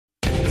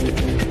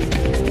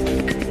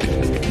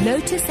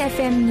Lotus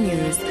FM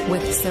News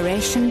with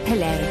Sureshan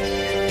Pillay.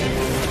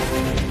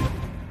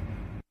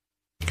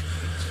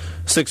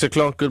 6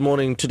 o'clock, good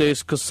morning.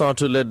 Today's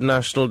COSATU-led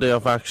National Day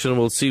of Action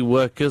will see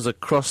workers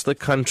across the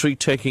country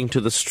taking to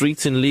the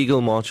streets in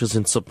legal marches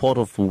in support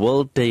of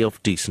World Day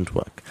of Decent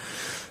Work.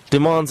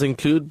 Demands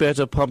include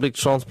better public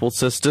transport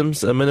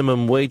systems, a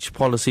minimum wage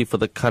policy for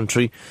the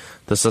country,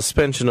 the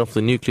suspension of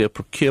the nuclear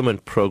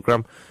procurement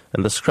program,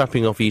 and the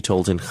scrapping of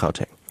e-tolls in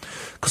Gauteng.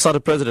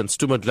 COSATU President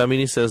Stuma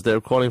Dlamini says they are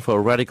calling for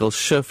a radical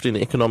shift in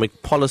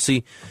economic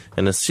policy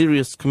and a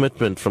serious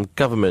commitment from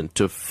government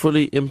to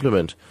fully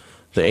implement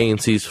the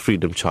ANC's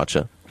Freedom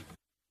Charter.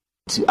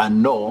 I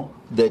know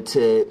that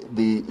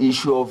the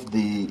issue of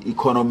the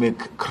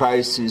economic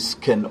crisis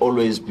can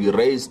always be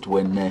raised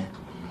when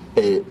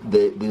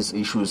these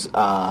issues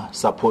are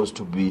supposed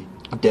to be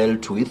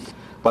dealt with.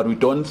 But we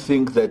don't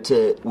think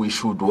that we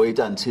should wait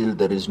until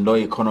there is no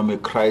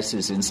economic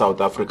crisis in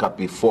South Africa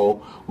before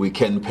we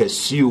can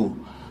pursue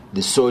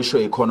the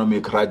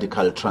socio-economic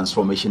radical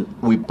transformation.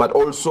 But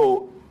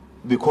also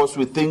because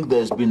we think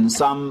there's been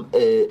some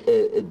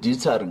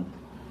deterring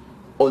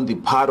on the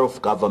part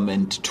of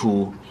government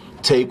to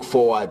take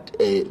forward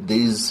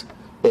these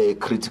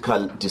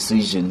critical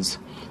decisions.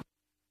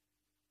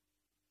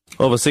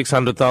 Over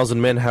 600,000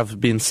 men have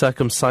been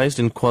circumcised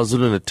in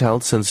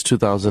KwaZulu-Natal since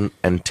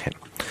 2010.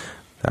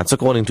 That's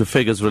according to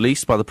figures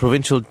released by the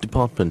Provincial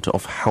Department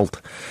of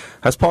Health.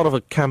 As part of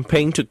a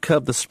campaign to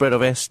curb the spread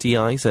of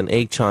STIs and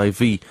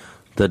HIV,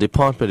 the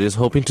department is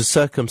hoping to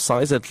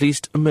circumcise at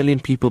least 1 million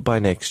people by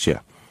next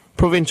year.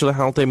 Provincial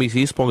Health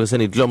MEC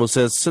Spongaseni Dlomo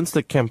says since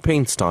the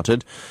campaign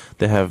started,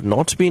 there have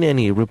not been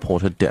any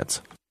reported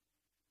deaths.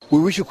 We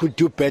wish we could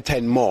do better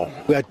and more.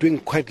 We are doing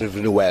quite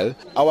really well.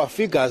 Our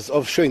figures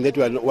of showing that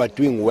we are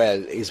doing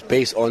well is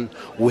based on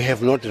we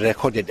have not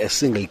recorded a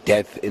single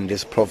death in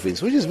this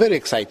province, which is very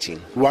exciting.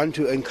 We want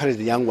to encourage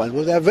the young ones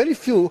because there are very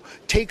few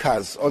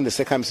takers on the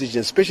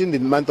circumcision, especially in the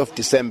month of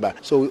December.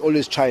 So we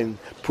always try and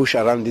push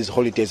around these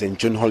holidays and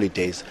June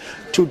holidays.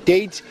 To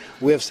date,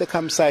 we have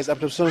circumcised up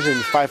to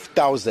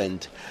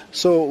 205,000.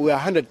 So we are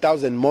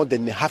 100,000 more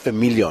than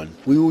 500,000.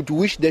 We would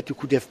wish that we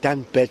could have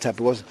done better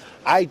because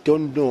I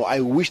don't know. I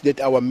wish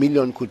that our 1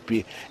 million could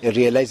be a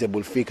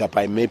realizable figure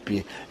by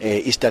maybe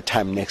Easter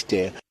time next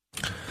year.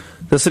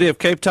 The city of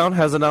Cape Town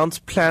has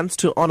announced plans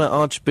to honour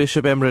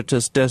Archbishop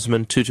Emeritus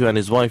Desmond Tutu and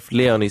his wife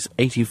Leah on his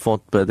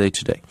 84th birthday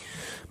today.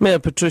 Mayor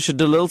Patricia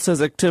de Lille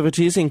says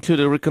activities include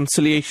a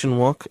reconciliation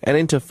walk, an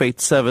interfaith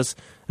service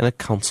and a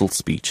council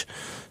speech.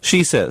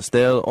 She says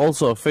they'll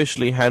also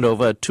officially hand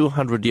over a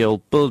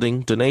 200-year-old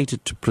building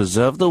donated to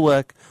preserve the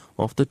work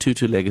of the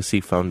Tutu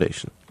Legacy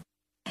Foundation.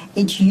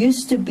 It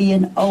used to be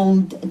an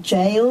old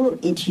jail.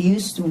 It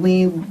used to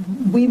where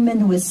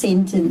women were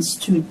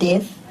sentenced to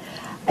death.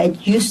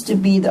 It used to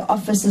be the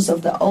offices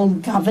of the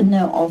old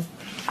governor of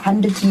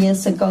 100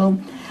 years ago.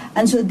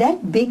 And so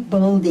that big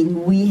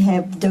building we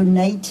have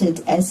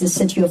donated as the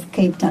city of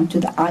Cape Town to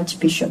the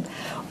Archbishop,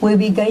 where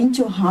we're going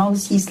to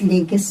house his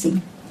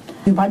legacy.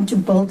 We want to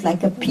build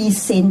like a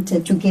peace center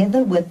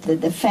together with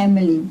the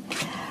family.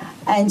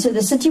 And so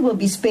the city will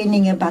be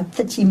spending about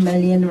 30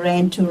 million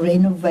rand to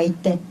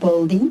renovate that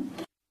building.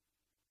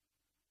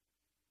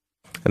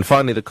 And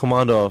finally, the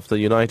commander of the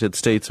United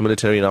States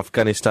military in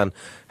Afghanistan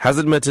has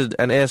admitted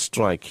an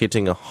airstrike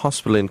hitting a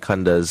hospital in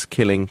Kunduz,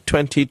 killing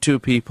 22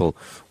 people,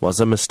 was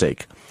a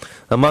mistake.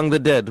 Among the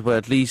dead were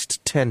at least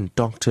 10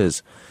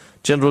 doctors.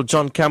 General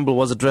John Campbell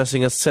was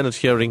addressing a Senate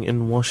hearing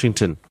in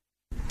Washington.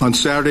 On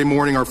Saturday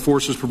morning, our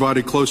forces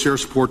provided close air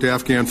support to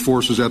Afghan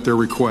forces at their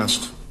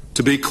request.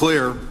 To be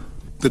clear,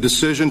 the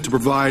decision to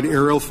provide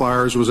aerial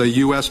fires was a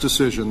U.S.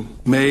 decision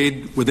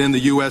made within the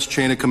U.S.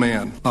 chain of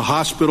command. A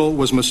hospital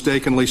was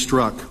mistakenly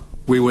struck.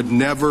 We would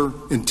never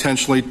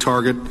intentionally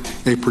target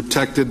a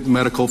protected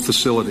medical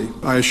facility.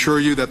 I assure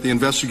you that the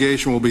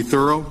investigation will be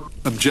thorough,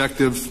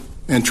 objective,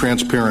 and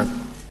transparent.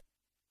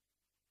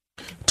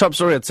 Top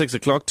story at 6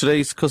 o'clock.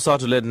 Today's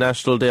COSATU-led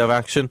National Day of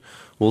Action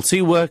will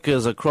see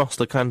workers across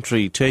the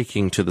country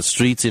taking to the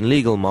streets in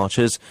legal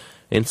marches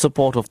in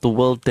support of the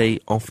World Day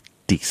of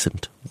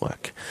Decent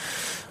Work.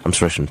 I'm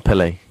Sureshan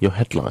Pillay. Your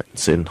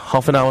headlines in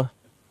half an hour.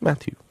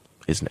 Matthew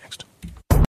is next.